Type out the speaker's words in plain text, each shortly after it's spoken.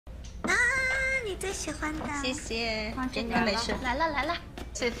你最喜欢的。谢谢，今天没事。来了来了，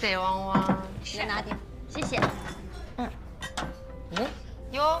谢谢汪汪。你来拿点，谢谢。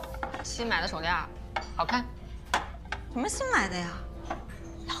哟，新买的手链，好看。什么新买的呀？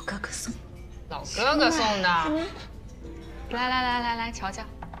老哥哥送。老哥哥送的。来，瞧瞧。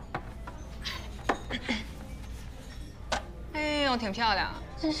哎呦，挺漂亮。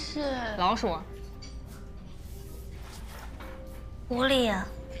这是老鼠。狐狸呀。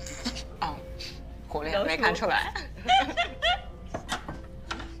哦，狐狸没看出来。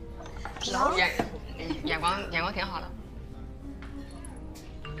眼光挺好的。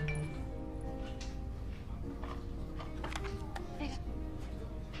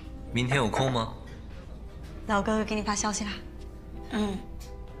明天有空吗？老哥哥给你发消息啦。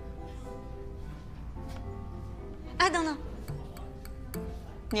哎，等等，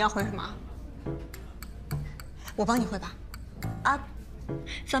你要回什么？我帮你回吧。啊，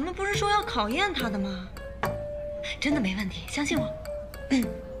咱们不是说要考验他的吗？真的没问题，相信我。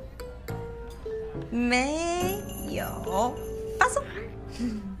没有发送。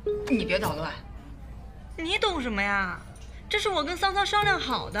你别捣乱。你懂什么呀？这是我跟桑桑商量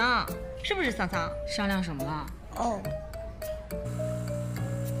好的，是不是桑桑？商量什么了？哦。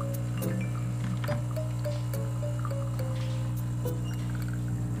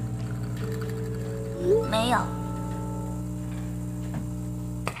没有。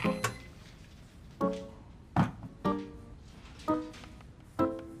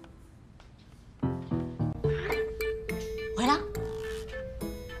回来。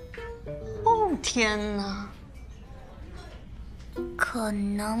哦天哪！可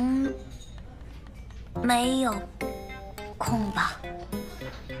能没有空吧。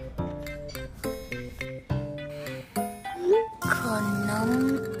可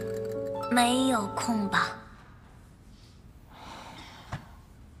能没有空吧。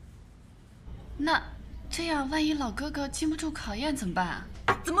那这样，万一老哥哥经不住考验怎么办啊？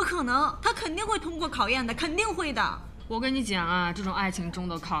怎么可能？他肯定会通过考验的，肯定会的。我跟你讲啊，这种爱情中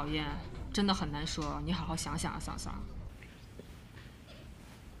的考验真的很难说，你好好想想啊，桑桑。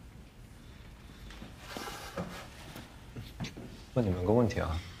问你们个问题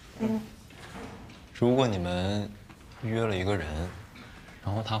啊，如果你们约了一个人，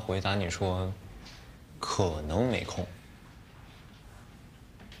然后他回答你说可能没空，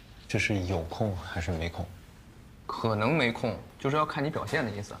这是有空还是没空？可能没空，就是要看你表现的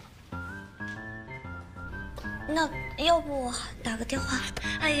意思。那要不我打个电话？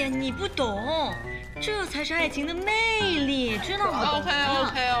哎呀，你不懂，这才是爱情的魅力，知道吗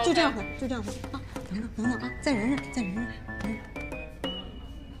 ？OK， 就这样回，就这样回啊！等等啊，再忍忍，再忍忍。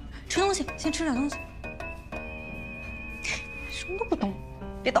吃东西，先吃点东西。什么都不懂，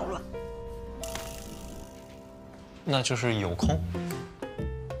别捣乱。那就是有空。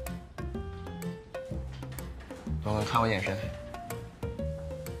看我眼神。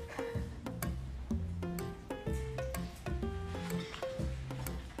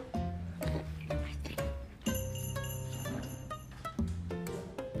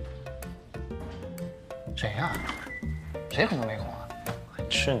谁呀？谁可能没空啊？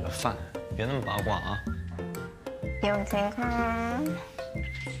吃你的饭，别那么八卦啊！有健康。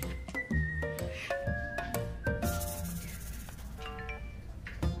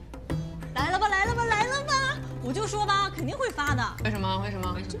来了吧，来了吧，来了吧！我就说吧，肯定会发的。为什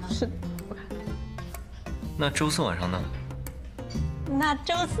么？是。那周四晚上呢？那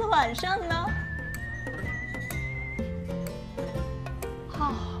周四晚上呢？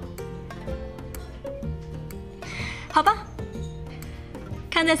好吧，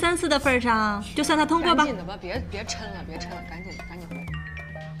看在3次的份上，就算他通过吧。赶紧的吧，别抻了，赶紧回。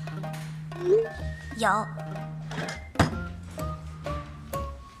有。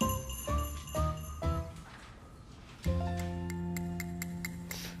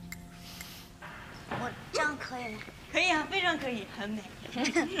我这样可以吗？可以啊，非常可以，很美。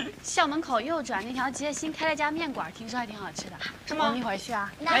校门口右转那条街新开了家面馆，听说还挺好吃的，是吗？我们一会儿去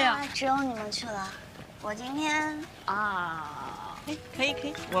啊。那只有你们去了，我今天啊。哎，可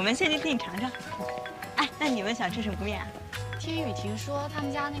以，我们先去给你尝尝。哎，那你们想吃什么面啊？听雨婷说他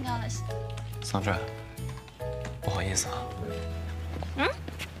们家那个……桑稚，不好意思啊。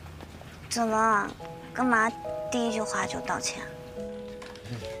怎么？干嘛第一句话就道歉？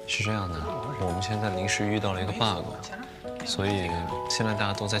是这样的，我们现在临时遇到了一个 bug， 所以现在大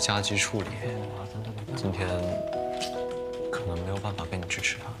家都在加急处理。今天可能没有办法跟你去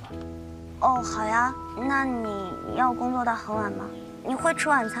吃饭了。哦，好呀。那你要工作到很晚吗？你会吃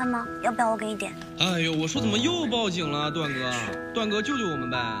晚餐吗？要不要我给你点？哎呦，我说怎么又报警了，段哥？段哥救救我们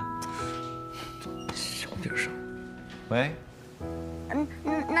呗！小点声。喂。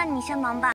那你先忙吧。